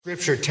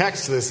Scripture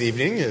text this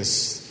evening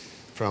is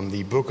from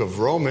the book of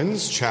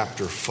Romans,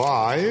 chapter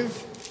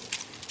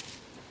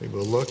 5. We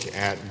will look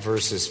at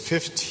verses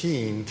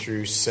 15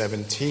 through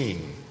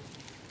 17.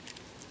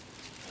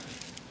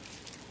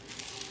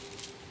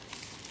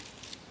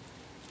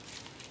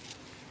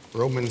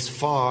 Romans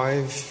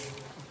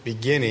 5,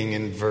 beginning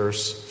in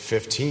verse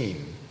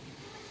 15.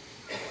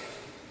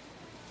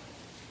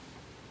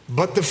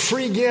 But the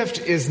free gift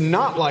is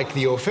not like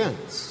the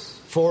offense.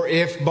 For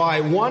if by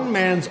one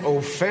man's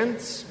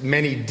offense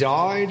many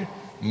died,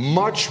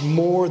 much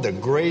more the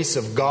grace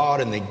of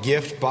God and the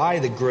gift by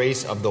the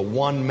grace of the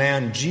one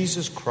man,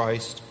 Jesus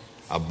Christ,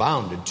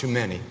 abounded to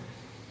many.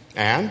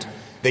 And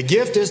the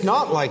gift is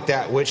not like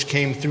that which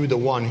came through the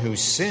one who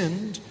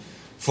sinned.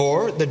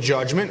 For the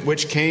judgment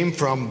which came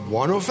from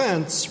one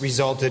offense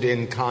resulted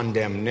in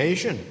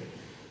condemnation.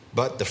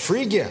 But the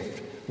free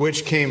gift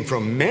which came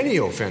from many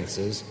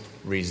offenses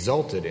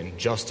resulted in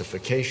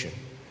justification.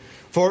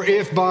 For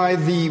if by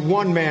the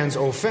one man's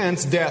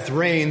offense death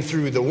reigned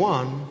through the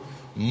one,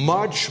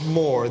 much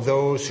more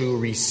those who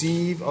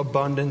receive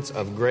abundance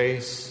of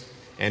grace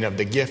and of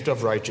the gift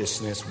of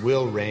righteousness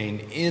will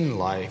reign in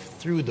life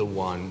through the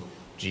one,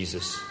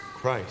 Jesus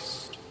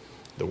Christ.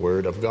 The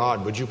word of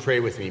God. Would you pray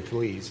with me,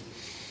 please?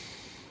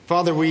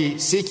 Father, we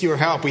seek your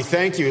help. We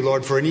thank you,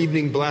 Lord, for an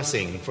evening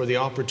blessing, for the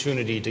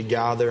opportunity to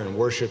gather and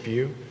worship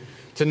you,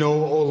 to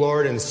know, O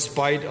Lord, in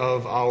spite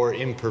of our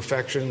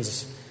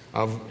imperfections,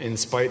 in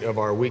spite of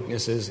our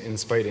weaknesses, in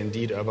spite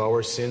indeed of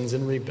our sins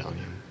and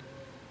rebellion,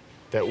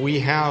 that we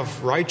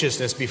have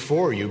righteousness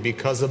before you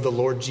because of the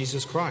Lord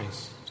Jesus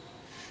Christ,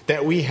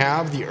 that we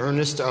have the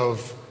earnest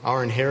of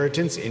our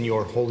inheritance in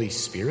your Holy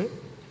Spirit,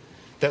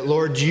 that,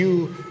 Lord,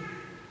 you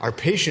are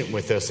patient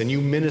with us and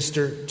you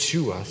minister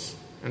to us.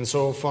 And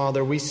so,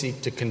 Father, we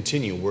seek to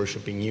continue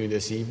worshiping you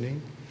this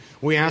evening.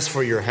 We ask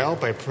for your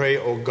help. I pray,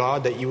 O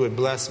God, that you would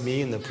bless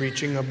me in the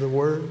preaching of the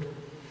word.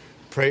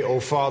 Pray, O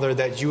Father,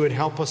 that you would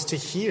help us to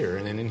hear,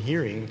 and in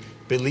hearing,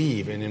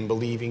 believe, and in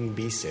believing,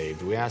 be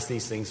saved. We ask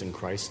these things in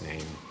Christ's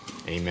name.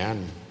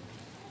 Amen.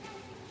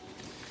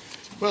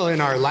 Well,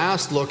 in our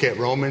last look at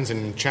Romans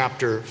in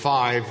chapter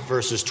 5,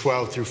 verses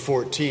 12 through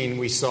 14,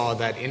 we saw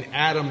that in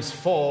Adam's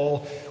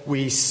fall,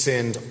 we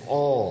sinned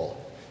all.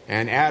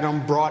 And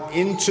Adam brought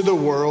into the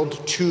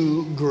world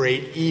two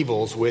great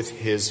evils with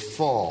his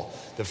fall.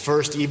 The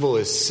first evil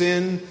is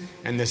sin,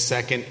 and the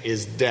second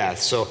is death.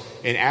 So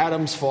in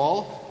Adam's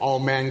fall, all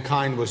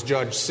mankind was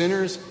judged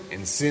sinners,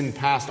 and sin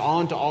passed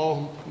on to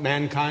all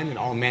mankind, and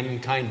all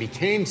mankind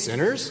became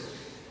sinners,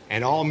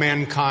 and all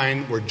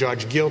mankind were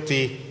judged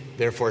guilty,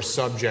 therefore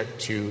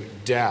subject to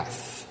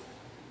death.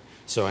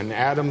 So in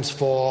Adam's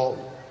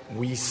fall,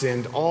 we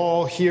sinned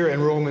all. Here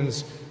in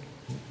Romans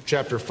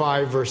chapter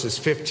 5, verses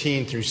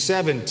 15 through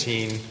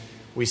 17,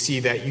 we see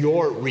that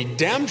your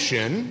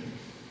redemption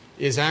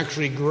is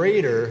actually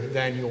greater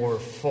than your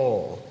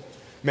fall.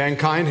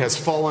 Mankind has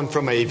fallen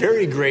from a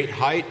very great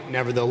height.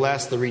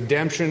 Nevertheless, the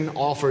redemption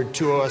offered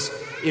to us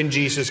in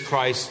Jesus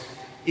Christ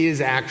is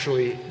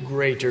actually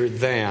greater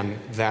than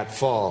that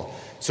fall.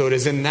 So it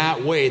is in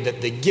that way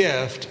that the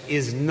gift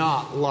is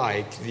not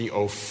like the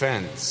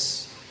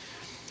offense.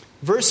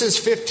 Verses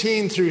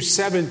 15 through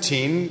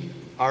 17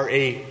 are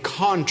a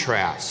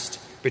contrast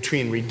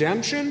between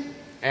redemption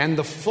and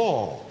the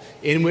fall,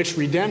 in which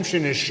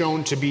redemption is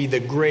shown to be the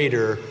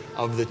greater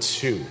of the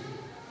two.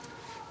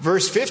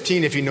 Verse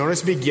 15, if you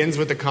notice, begins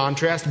with the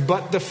contrast,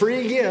 but the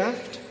free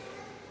gift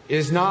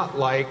is not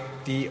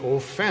like the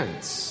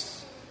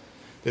offense.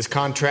 This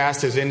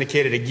contrast is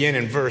indicated again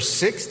in verse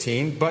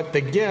 16, but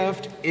the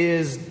gift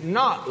is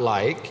not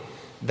like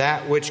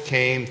that which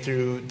came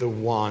through the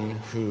one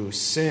who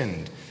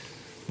sinned.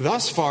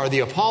 Thus far, the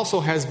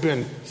apostle has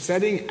been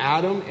setting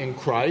Adam and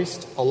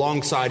Christ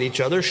alongside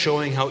each other,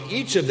 showing how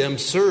each of them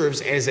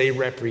serves as a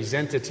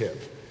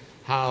representative,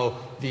 how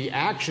the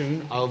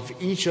action of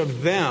each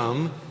of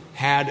them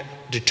had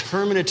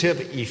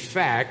determinative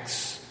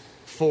effects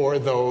for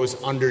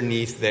those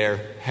underneath their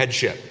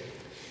headship.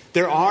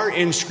 There are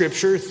in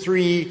Scripture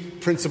three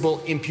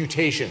principal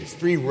imputations,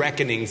 three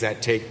reckonings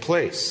that take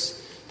place.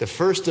 The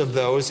first of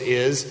those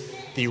is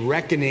the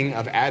reckoning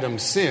of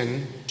Adam's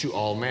sin to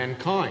all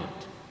mankind.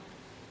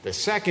 The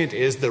second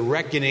is the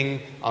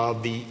reckoning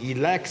of the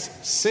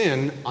elect's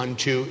sin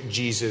unto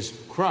Jesus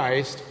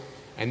Christ.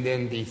 And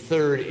then the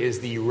third is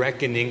the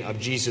reckoning of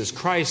Jesus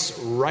Christ's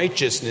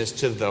righteousness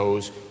to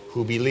those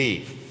who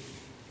believe.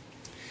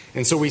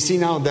 And so we see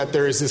now that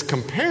there is this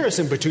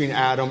comparison between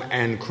Adam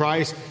and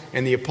Christ,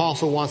 and the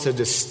apostle wants to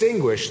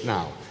distinguish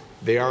now.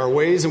 There are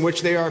ways in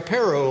which they are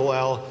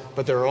parallel,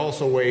 but there are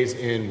also ways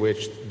in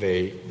which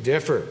they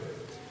differ.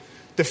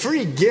 The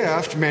free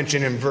gift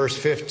mentioned in verse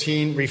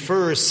 15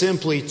 refers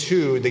simply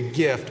to the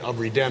gift of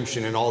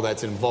redemption and all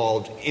that's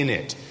involved in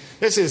it.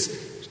 This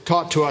is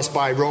taught to us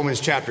by Romans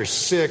chapter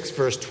 6,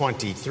 verse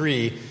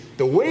 23.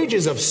 The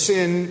wages of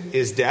sin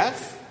is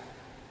death,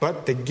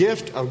 but the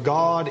gift of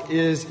God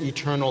is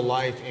eternal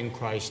life in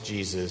Christ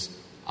Jesus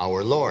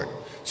our Lord.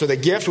 So the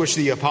gift which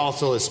the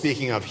apostle is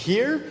speaking of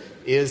here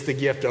is the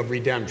gift of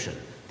redemption.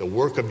 the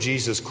work of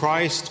Jesus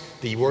Christ,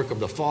 the work of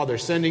the Father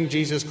sending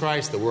Jesus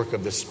Christ, the work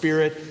of the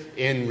Spirit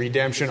in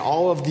redemption,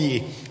 all of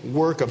the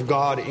work of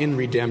God in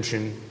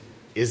redemption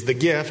is the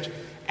gift,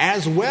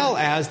 as well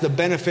as the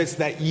benefits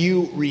that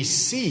you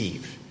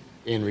receive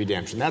in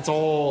redemption. That's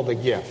all the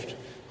gift.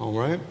 All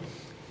right?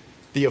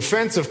 The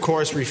offense, of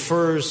course,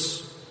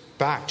 refers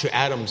back to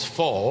Adam's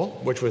fall,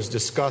 which was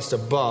discussed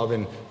above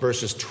in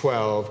verses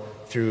 12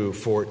 through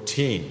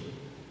 14.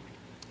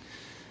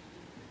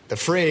 The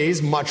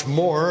phrase "much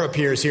more"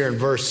 appears here in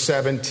verse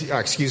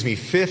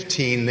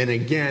 15, then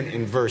again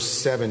in verse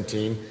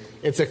 17.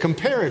 It's a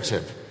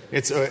comparative.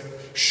 It's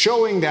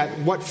showing that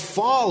what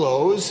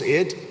follows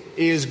it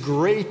is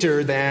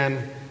greater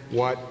than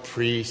what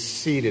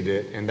preceded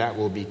it, and that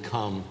will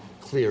become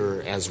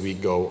clearer as we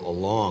go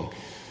along.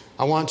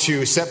 I want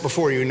to set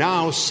before you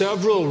now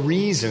several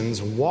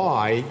reasons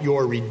why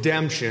your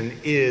redemption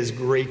is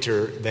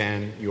greater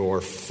than your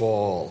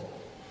fall.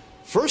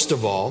 First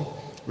of all,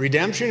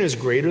 redemption is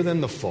greater than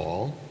the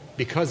fall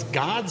because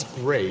God's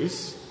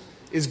grace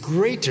is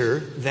greater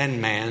than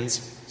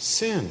man's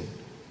sin.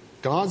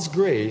 God's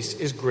grace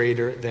is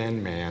greater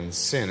than man's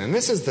sin. And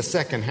this is the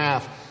second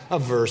half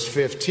of verse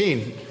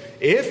 15.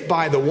 If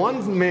by the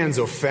one man's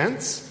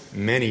offense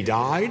many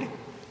died,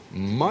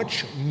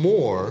 much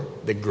more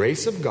the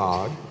grace of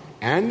God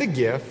and the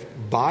gift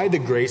by the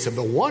grace of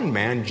the one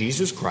man,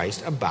 Jesus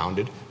Christ,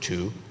 abounded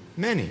to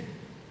many.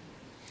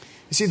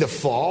 You see, the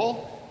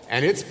fall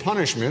and its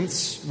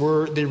punishments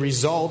were the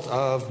result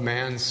of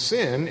man's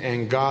sin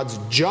and God's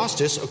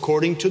justice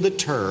according to the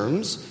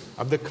terms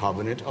of the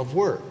covenant of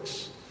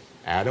works.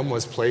 Adam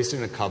was placed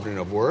in a covenant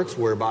of works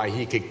whereby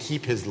he could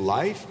keep his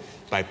life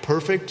by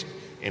perfect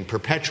and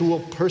perpetual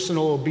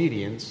personal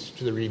obedience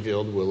to the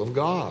revealed will of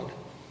God.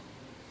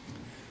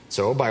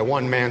 So, by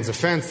one man's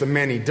offense, the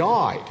many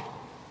died.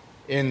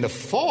 In the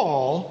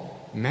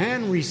fall,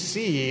 man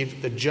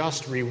received the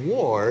just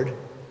reward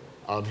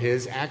of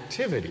his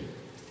activity.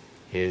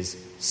 His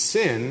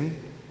sin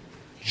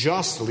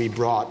justly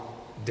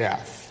brought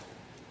death.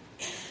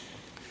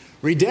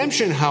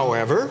 Redemption,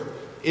 however,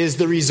 is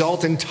the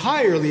result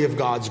entirely of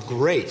God's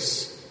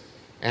grace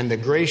and the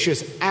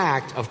gracious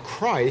act of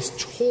Christ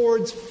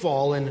towards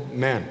fallen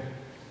men.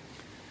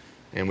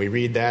 And we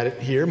read that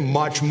here,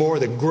 much more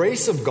the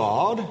grace of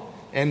God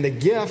and the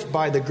gift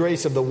by the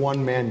grace of the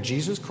one man,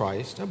 Jesus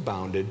Christ,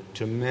 abounded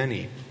to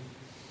many.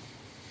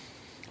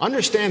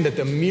 Understand that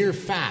the mere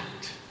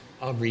fact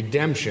of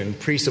redemption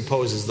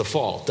presupposes the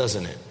fall,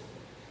 doesn't it?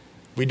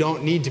 We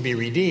don't need to be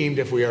redeemed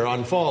if we are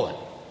unfallen.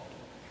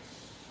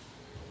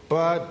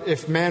 But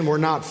if man were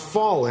not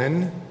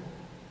fallen,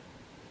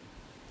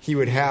 he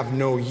would have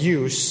no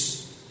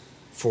use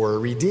for a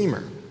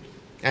redeemer.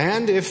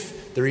 And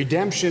if the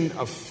redemption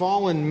of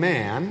fallen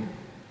man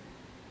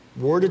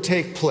were to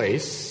take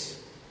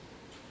place,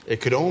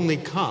 it could only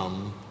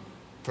come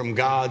from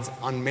God's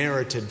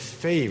unmerited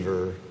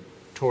favor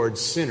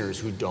towards sinners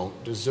who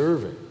don't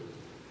deserve it.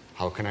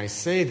 How can I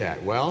say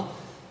that? Well,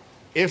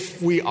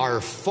 if we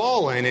are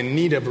fallen in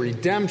need of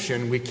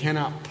redemption, we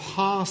cannot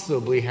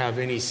possibly have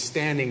any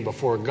standing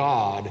before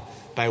God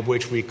by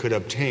which we could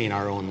obtain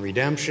our own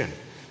redemption.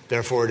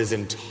 Therefore, it is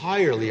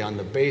entirely on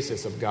the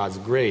basis of God's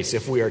grace.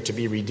 If we are to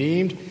be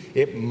redeemed,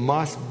 it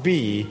must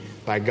be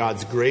by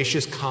God's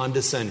gracious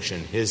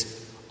condescension,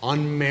 His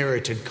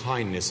unmerited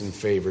kindness and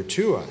favor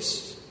to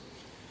us.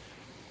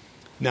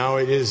 Now,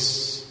 it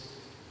is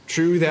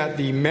true that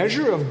the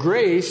measure of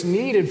grace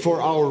needed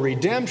for our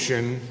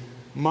redemption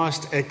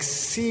must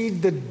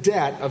exceed the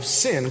debt of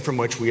sin from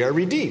which we are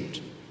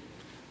redeemed.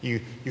 You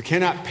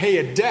cannot pay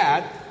a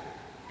debt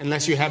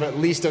unless you have at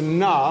least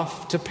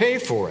enough to pay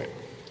for it.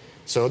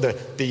 So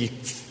the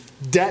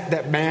debt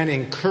that man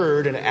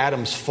incurred in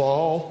Adam's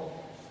fall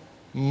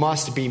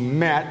must be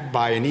met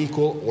by an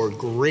equal or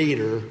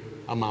greater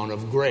amount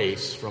of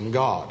grace from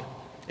God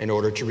in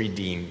order to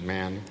redeem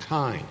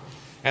mankind.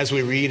 As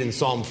we read in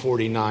Psalm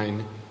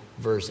 49,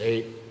 verse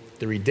 8,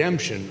 the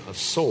redemption of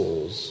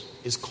souls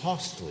is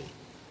costly.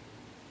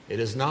 It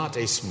is not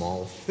a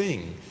small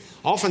thing.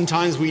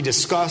 Oftentimes we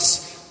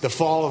discuss the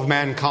fall of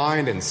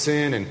mankind and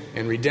sin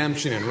and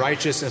redemption and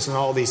righteousness and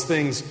all these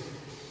things,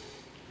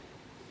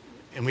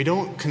 and we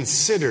don't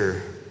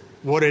consider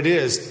what it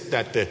is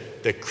that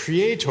the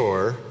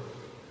Creator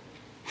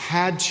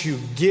had to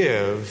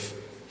give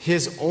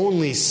His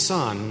only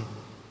Son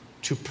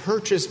to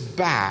purchase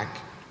back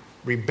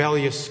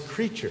rebellious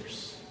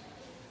creatures.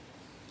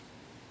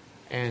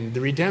 And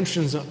the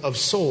redemption of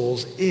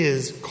souls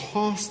is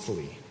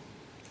costly.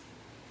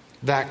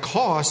 That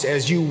cost,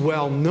 as you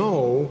well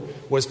know,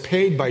 was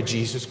paid by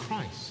Jesus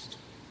Christ.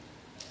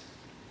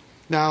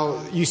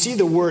 Now, you see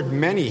the word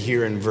many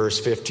here in verse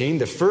 15.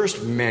 The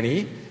first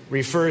many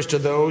refers to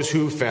those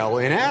who fell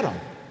in Adam.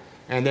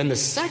 And then the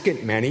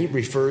second many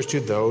refers to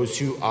those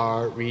who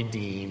are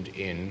redeemed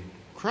in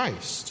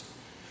Christ.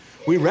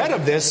 We read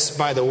of this,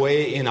 by the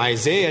way, in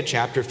Isaiah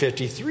chapter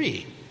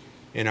 53.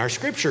 In our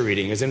scripture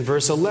reading is in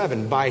verse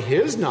 11. By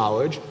His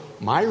knowledge,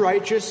 my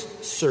righteous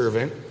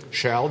servant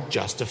shall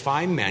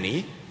justify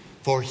many,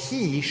 for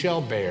he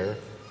shall bear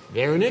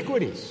their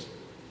iniquities.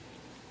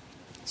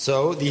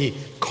 So the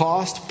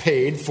cost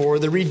paid for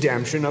the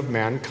redemption of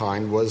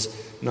mankind was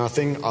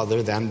nothing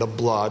other than the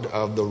blood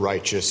of the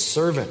righteous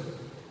servant.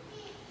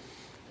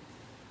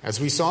 As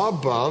we saw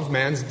above,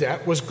 man's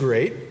debt was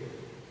great,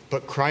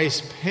 but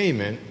Christ's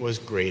payment was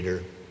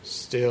greater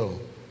still.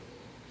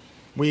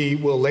 We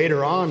will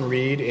later on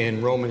read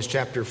in Romans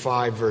chapter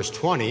 5, verse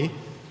 20,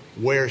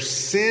 where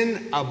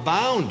sin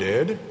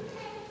abounded,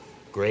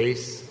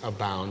 grace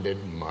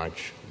abounded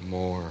much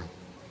more.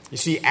 You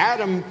see,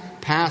 Adam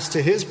passed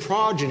to his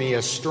progeny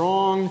a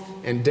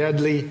strong and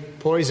deadly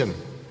poison.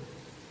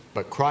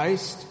 But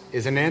Christ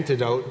is an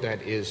antidote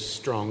that is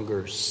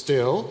stronger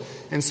still.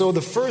 And so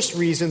the first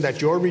reason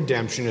that your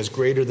redemption is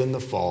greater than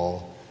the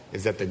fall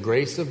is that the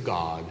grace of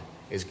God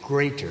is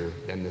greater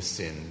than the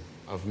sin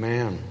of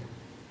man.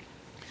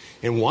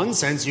 In one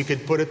sense, you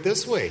could put it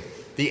this way.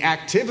 The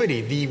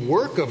activity, the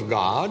work of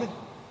God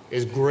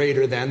is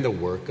greater than the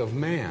work of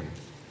man.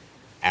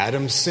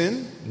 Adam's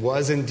sin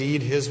was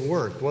indeed his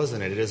work,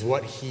 wasn't it? It is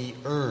what he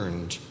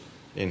earned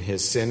in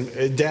his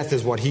sin. Death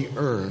is what he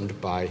earned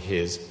by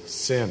his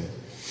sin.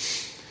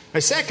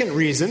 A second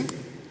reason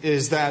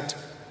is that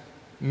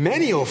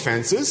many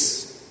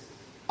offenses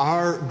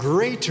are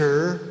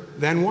greater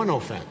than one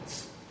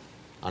offense.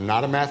 I'm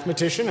not a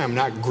mathematician. I'm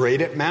not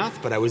great at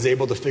math, but I was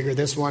able to figure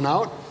this one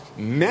out.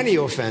 Many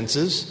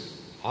offenses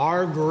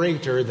are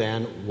greater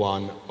than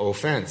one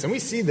offense. And we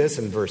see this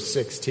in verse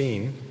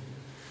 16.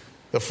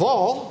 The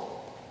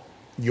fall,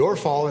 your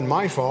fall and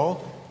my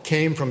fall,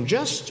 came from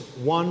just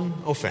one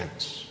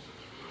offense.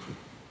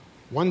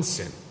 One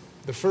sin.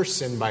 The first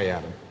sin by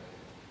Adam.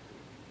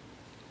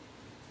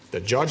 The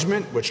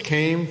judgment which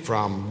came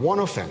from one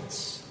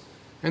offense.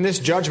 And this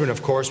judgment,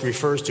 of course,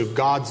 refers to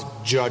God's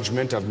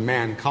judgment of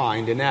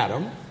mankind in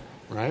Adam,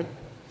 right?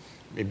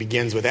 It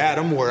begins with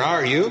Adam, where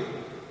are you?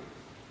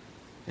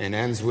 And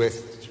ends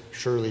with,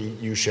 surely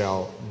you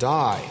shall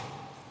die.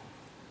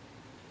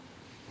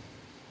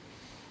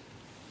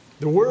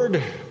 The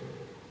word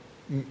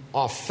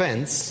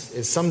offense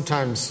is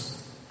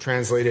sometimes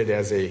translated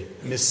as a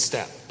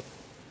misstep.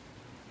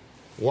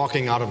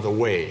 Walking out of the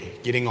way,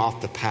 getting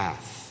off the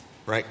path,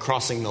 right?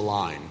 Crossing the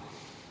line.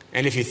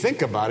 And if you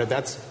think about it,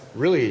 that's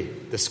really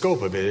the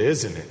scope of it,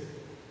 isn't it?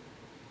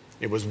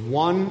 It was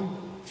one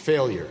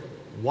failure,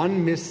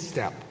 one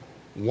misstep,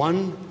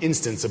 one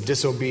instance of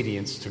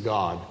disobedience to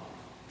God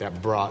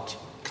that brought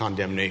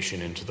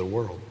condemnation into the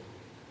world.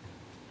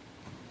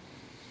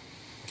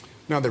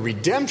 Now, the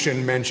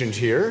redemption mentioned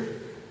here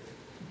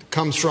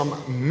comes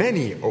from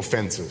many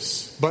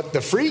offenses. But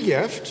the free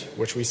gift,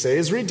 which we say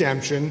is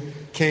redemption,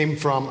 came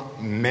from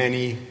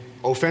many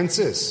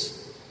offenses.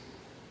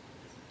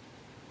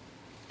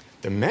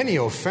 The many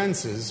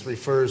offenses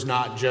refers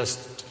not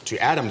just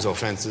to Adam's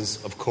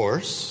offenses, of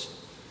course,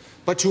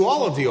 but to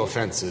all of the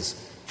offenses,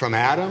 from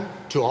Adam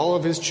to all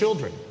of his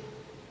children.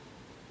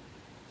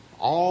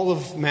 All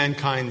of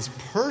mankind's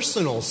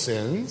personal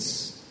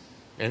sins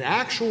and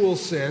actual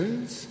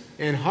sins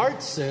and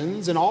heart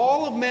sins and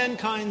all of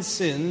mankind's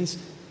sins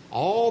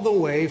all the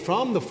way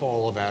from the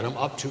fall of Adam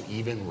up to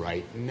even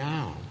right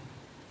now.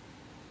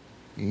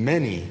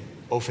 Many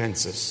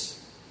offenses.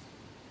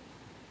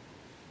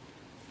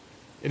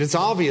 It is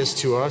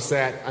obvious to us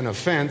that an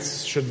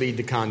offense should lead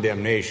to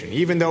condemnation.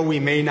 Even though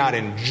we may not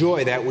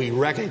enjoy that, we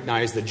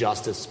recognize the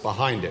justice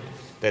behind it.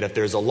 That if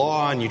there's a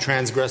law and you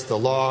transgress the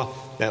law,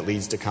 that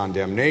leads to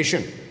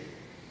condemnation.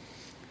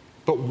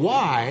 But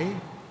why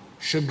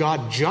should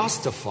God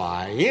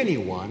justify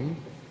anyone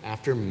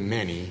after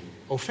many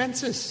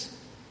offenses?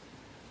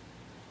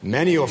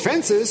 Many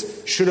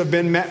offenses should have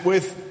been met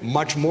with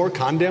much more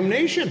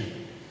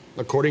condemnation,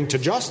 according to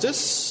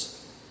justice.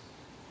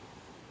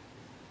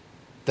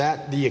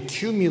 That the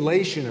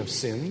accumulation of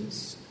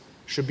sins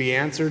should be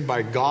answered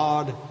by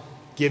God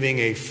giving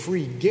a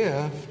free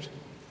gift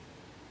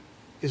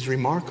is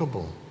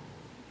remarkable.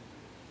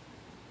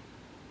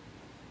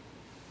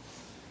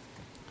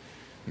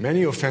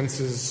 Many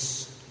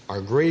offenses are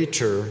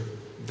greater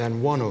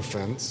than one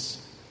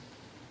offense,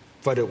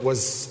 but it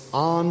was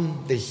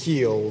on the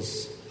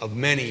heels of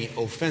many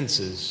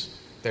offenses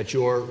that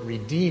your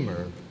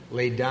Redeemer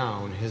laid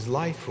down his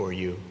life for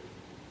you.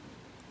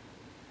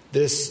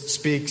 This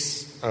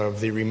speaks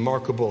of the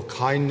remarkable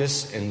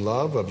kindness and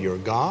love of your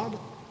God.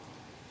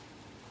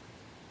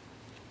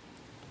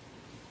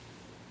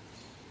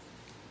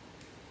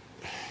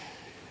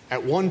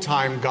 At one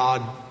time,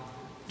 God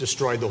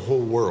destroyed the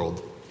whole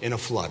world in a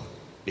flood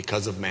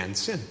because of man's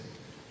sin.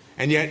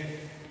 And yet,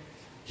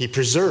 he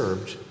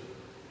preserved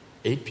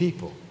 8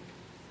 people.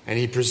 And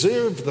he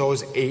preserved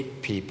those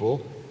 8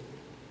 people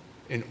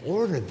in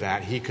order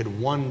that he could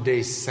one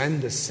day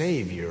send a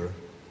Savior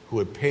who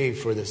would pay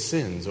for the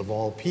sins of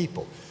all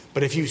people.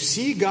 But if you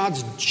see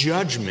God's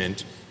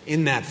judgment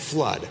in that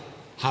flood,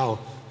 how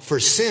for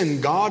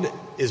sin, God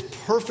is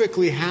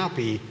perfectly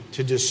happy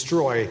to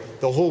destroy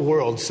the whole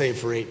world save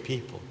for 8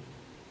 people.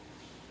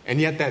 And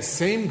yet that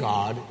same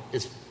God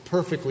is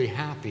perfectly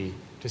happy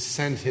to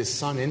send his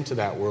Son into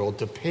that world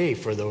to pay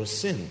for those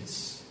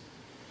sins.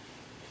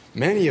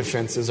 Many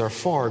offenses are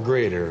far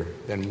greater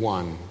than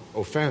one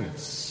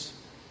offense.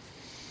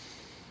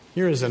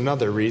 Here is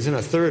another reason,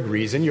 a third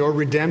reason. Your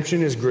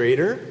redemption is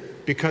greater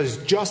because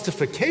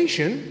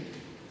justification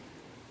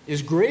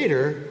is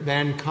greater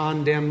than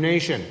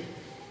condemnation.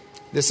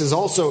 This is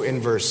also in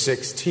verse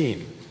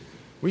 16.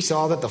 We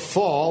saw that the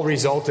fall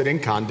resulted in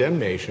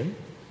condemnation.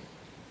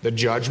 The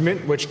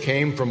judgment which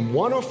came from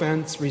one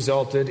offense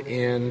resulted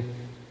in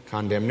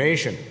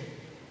condemnation.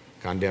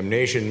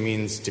 Condemnation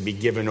means to be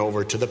given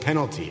over to the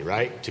penalty,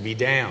 right? To be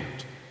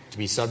damned, to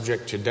be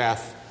subject to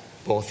death,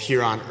 both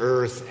here on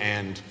earth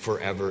and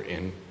forever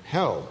in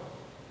hell.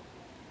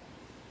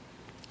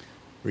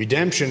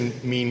 Redemption,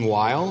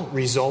 meanwhile,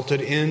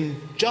 resulted in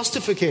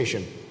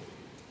justification.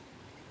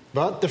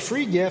 But the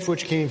free gift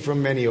which came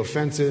from many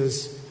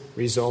offenses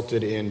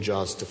resulted in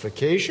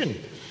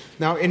justification.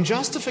 Now, in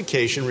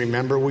justification,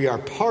 remember, we are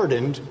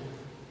pardoned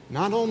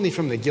not only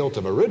from the guilt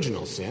of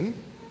original sin,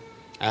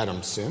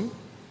 Adam's sin,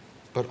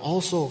 but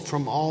also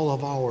from all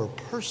of our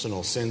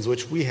personal sins,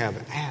 which we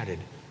have added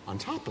on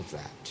top of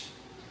that.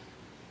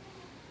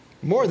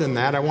 More than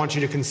that, I want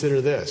you to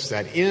consider this,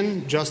 that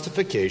in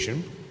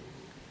justification,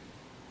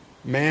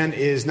 man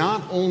is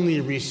not only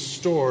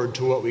restored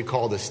to what we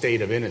call the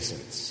state of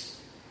innocence.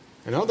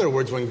 In other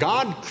words, when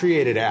God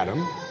created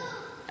Adam,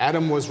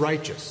 Adam was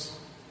righteous.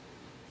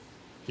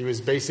 He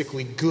was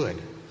basically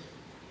good.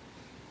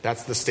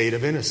 That's the state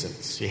of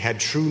innocence. He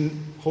had true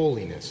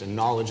holiness and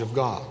knowledge of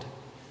God.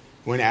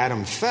 When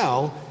Adam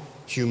fell,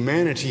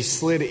 humanity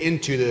slid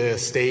into the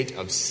state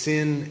of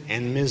sin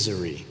and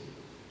misery.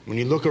 When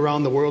you look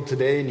around the world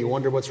today and you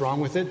wonder what's wrong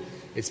with it,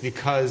 it's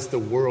because the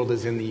world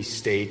is in the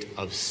state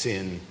of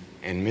sin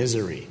and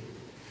misery.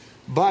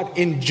 But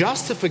in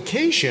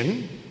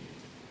justification,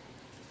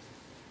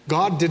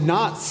 God did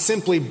not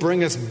simply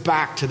bring us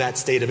back to that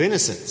state of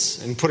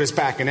innocence and put us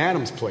back in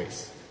Adam's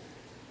place.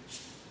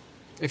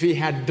 If he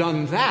had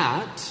done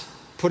that,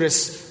 put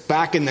us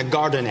back in the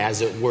garden,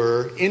 as it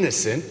were,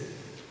 innocent,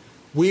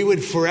 we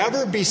would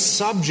forever be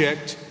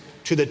subject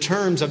to the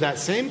terms of that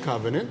same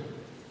covenant,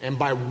 and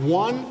by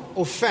one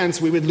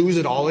offense, we would lose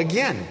it all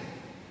again.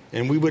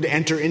 And we would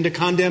enter into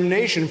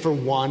condemnation for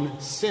one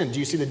sin. Do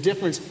you see the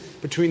difference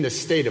between the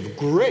state of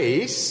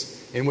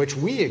grace in which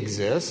we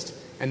exist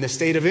and the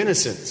state of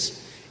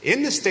innocence?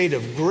 In the state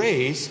of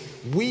grace,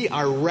 we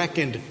are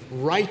reckoned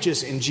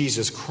righteous in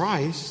Jesus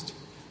Christ,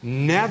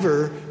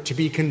 never to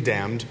be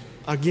condemned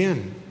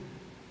again.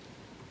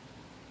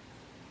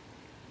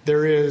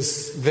 There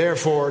is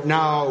therefore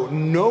now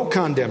no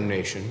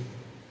condemnation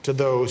to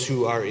those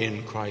who are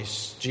in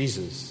Christ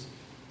Jesus,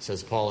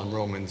 says Paul in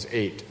Romans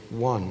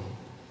 8:1.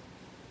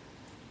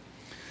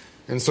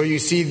 And so you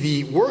see,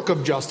 the work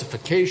of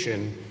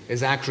justification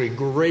is actually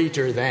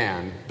greater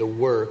than the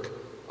work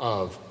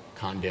of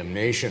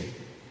condemnation.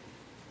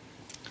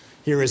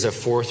 Here is a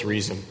fourth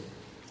reason.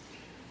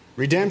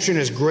 Redemption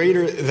is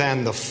greater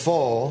than the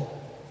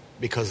fall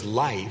because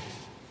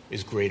life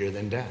is greater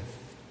than death.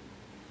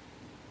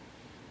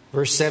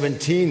 Verse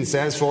 17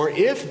 says, "For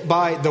if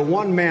by the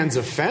one man's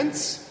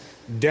offense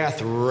death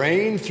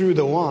reigned through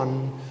the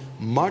one,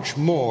 much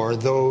more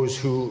those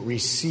who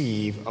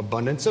receive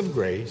abundance of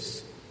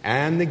grace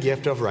and the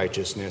gift of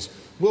righteousness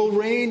will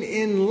reign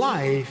in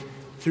life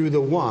through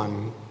the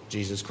one,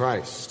 Jesus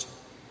Christ."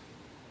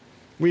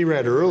 We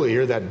read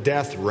earlier that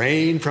death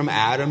reigned from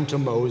Adam to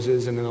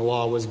Moses, and then the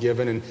law was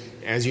given. And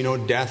as you know,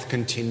 death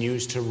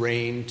continues to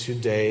reign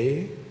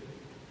today.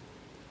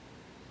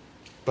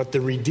 But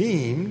the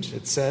redeemed,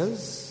 it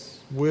says,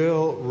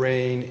 will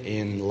reign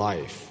in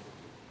life.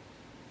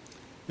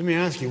 Let me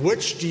ask you,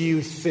 which do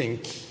you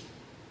think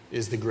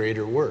is the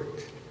greater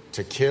work?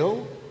 To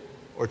kill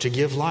or to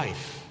give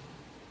life?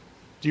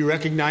 Do you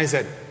recognize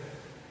that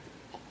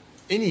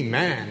any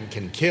man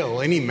can kill,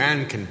 any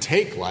man can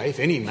take life,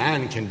 any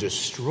man can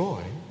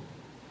destroy?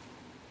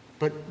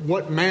 But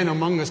what man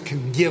among us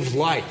can give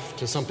life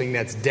to something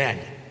that's dead?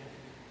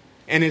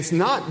 And it's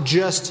not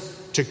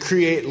just to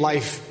create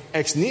life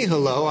ex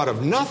nihilo, out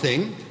of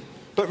nothing,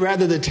 but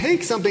rather to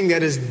take something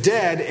that is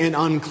dead and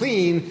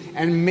unclean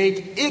and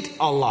make it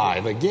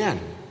alive again.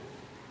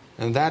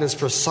 And that is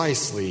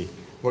precisely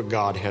what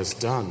God has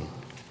done.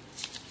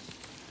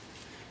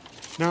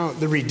 Now,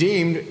 the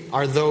redeemed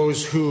are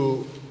those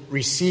who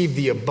receive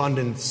the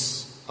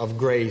abundance of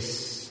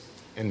grace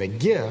and the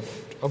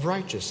gift of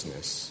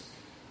righteousness.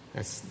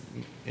 That's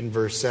in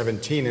verse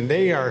 17. And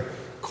they are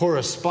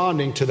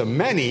corresponding to the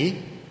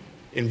many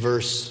in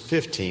verse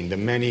 15, the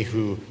many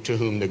to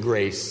whom the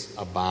grace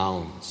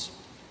abounds.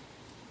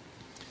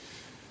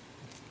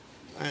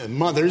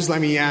 Mothers,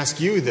 let me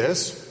ask you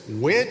this.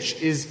 Which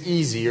is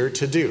easier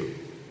to do?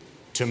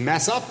 To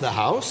mess up the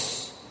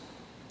house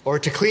or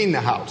to clean the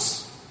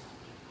house?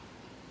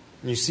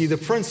 You see the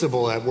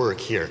principle at work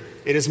here.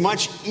 It is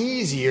much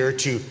easier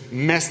to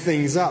mess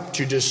things up,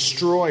 to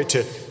destroy,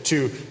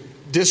 to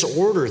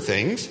disorder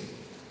things.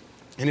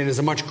 And it is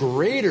a much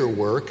greater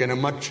work and a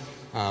much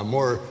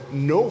more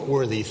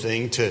noteworthy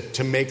thing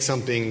to make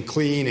something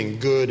clean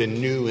and good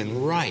and new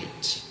and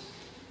right.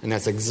 And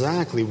that's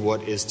exactly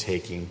what is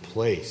taking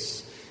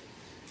place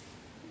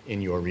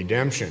in your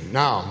redemption.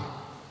 Now,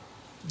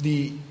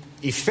 the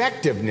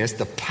effectiveness,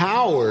 the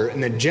power,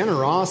 and the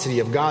generosity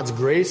of God's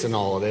grace in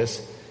all of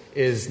this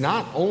is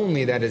not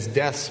only that it's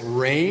death's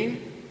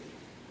reign.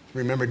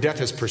 Remember, death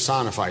is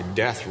personified.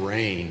 Death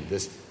reign.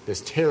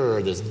 This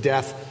terror, this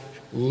death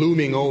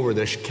looming over,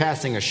 this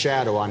casting a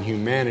shadow on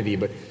humanity.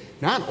 But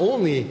not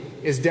only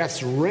is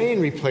death's reign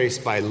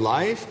replaced by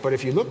life, but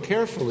if you look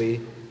carefully,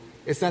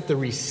 it's that the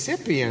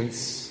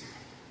recipients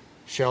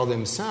shall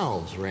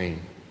themselves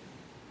reign.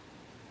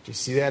 Do you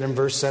see that in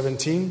verse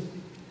 17?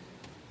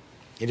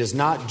 It is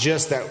not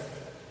just that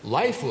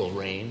life will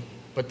reign,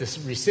 but the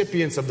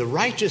recipients of the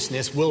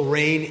righteousness will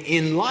reign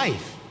in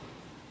life.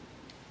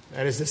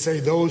 That is to say,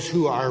 those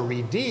who are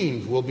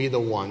redeemed will be the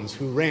ones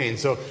who reign.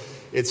 So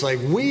it's like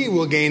we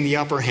will gain the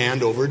upper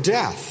hand over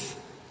death.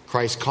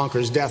 Christ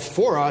conquers death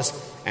for us,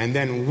 and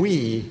then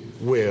we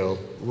will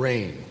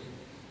reign.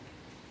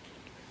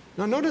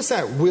 Now notice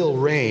that will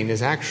reign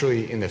is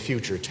actually in the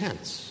future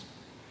tense.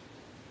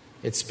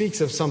 It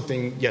speaks of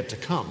something yet to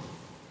come.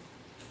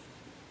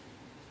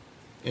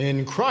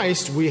 In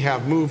Christ, we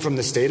have moved from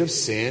the state of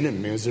sin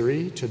and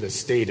misery to the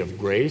state of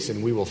grace,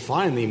 and we will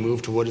finally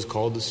move to what is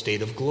called the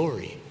state of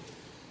glory.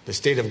 The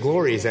state of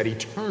glory is that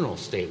eternal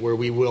state where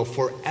we will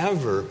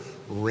forever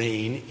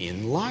reign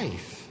in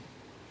life.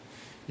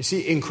 You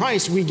see, in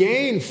Christ, we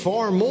gain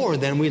far more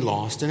than we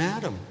lost in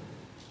Adam.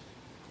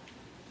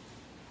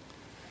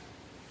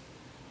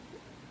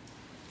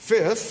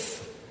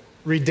 Fifth,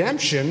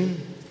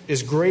 redemption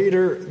is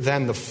greater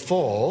than the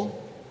fall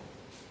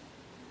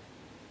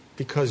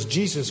because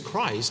Jesus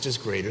Christ is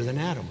greater than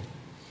Adam.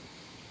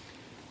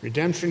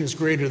 Redemption is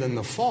greater than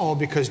the fall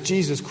because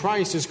Jesus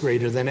Christ is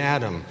greater than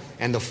Adam.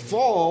 And the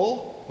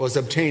fall was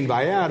obtained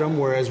by Adam,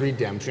 whereas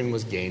redemption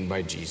was gained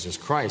by Jesus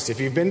Christ. If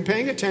you've been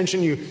paying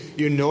attention,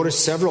 you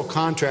notice several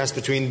contrasts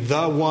between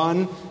the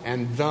one,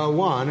 and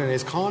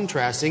it's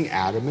contrasting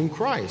Adam and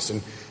Christ.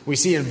 And we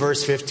see in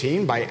verse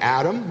 15, by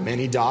Adam,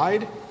 many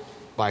died.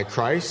 By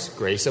Christ,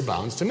 grace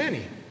abounds to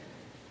many.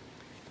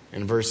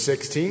 In verse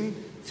 16,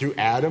 through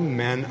Adam,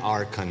 men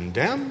are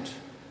condemned.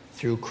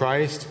 Through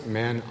Christ,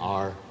 men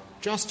are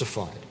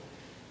justified.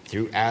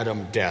 Through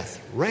Adam,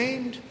 death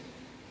reigned.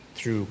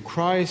 Through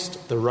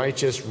Christ, the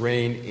righteous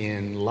reign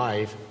in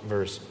life.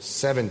 Verse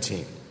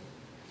 17.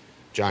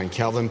 John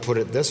Calvin put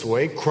it this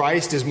way: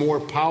 Christ is more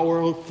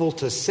powerful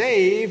to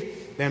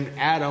save than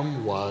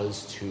Adam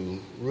was to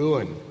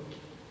ruin.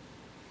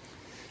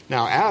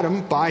 Now,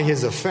 Adam, by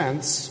his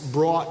offense,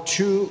 brought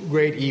two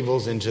great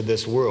evils into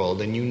this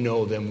world, and you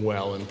know them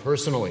well and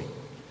personally.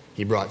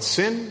 He brought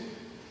sin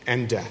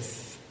and death.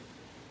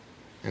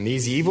 And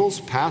these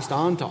evils passed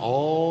on to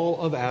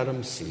all of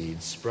Adam's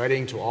seed,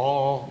 spreading to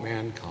all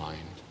mankind,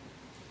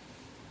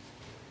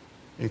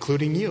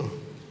 including you,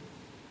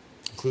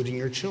 including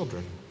your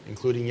children,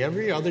 including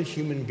every other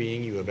human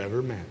being you have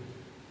ever met.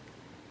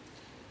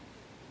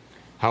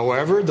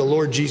 However, the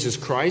Lord Jesus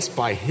Christ,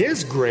 by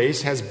his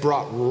grace, has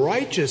brought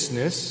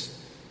righteousness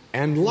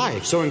and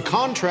life. So in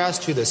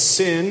contrast to the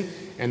sin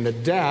and the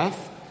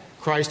death,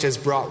 Christ has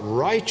brought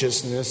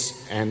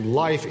righteousness and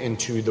life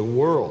into the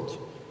world.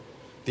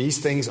 These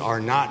things are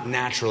not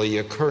naturally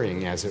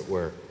occurring, as it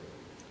were.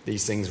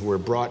 These things were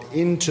brought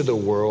into the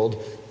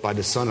world by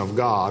the Son of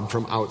God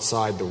from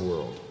outside the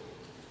world.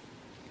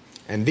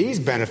 And these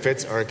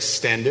benefits are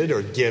extended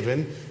or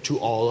given to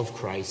all of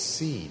Christ's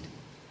seed,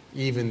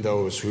 even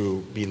those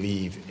who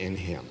believe in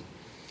him.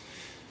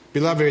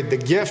 Beloved, the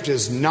gift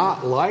is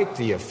not like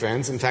the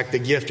offense. In fact, the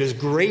gift is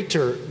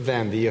greater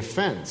than the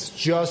offense,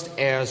 just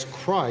as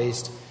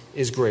Christ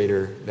is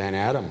greater than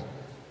Adam.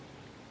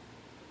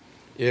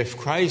 If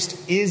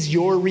Christ is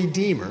your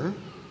Redeemer,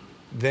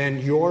 then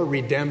your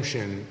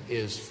redemption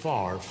is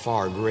far,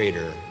 far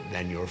greater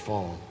than your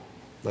fall.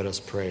 Let us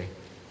pray.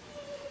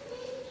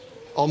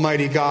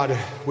 Almighty God,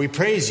 we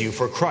praise you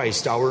for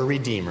Christ, our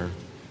Redeemer.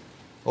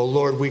 Oh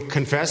Lord, we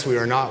confess we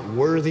are not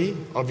worthy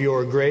of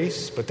your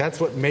grace, but that's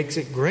what makes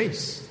it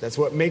grace. That's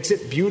what makes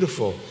it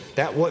beautiful.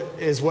 That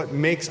is what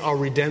makes our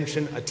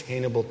redemption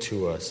attainable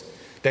to us.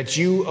 That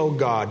you, O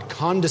God,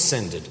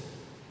 condescended,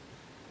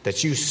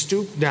 that you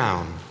stooped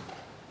down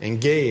and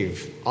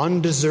gave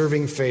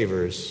undeserving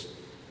favors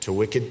to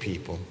wicked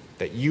people.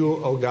 That you,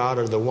 O God,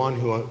 are the one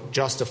who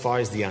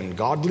justifies the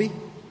ungodly.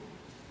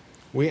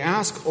 We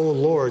ask, O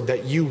Lord,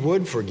 that you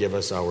would forgive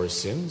us our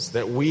sins,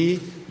 that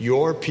we,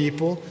 your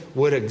people,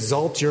 would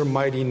exalt your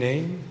mighty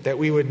name, that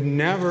we would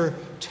never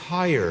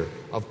tire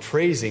of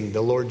praising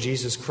the Lord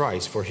Jesus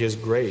Christ for his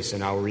grace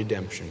and our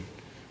redemption.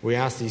 We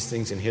ask these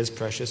things in his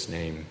precious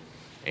name.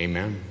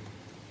 Amen.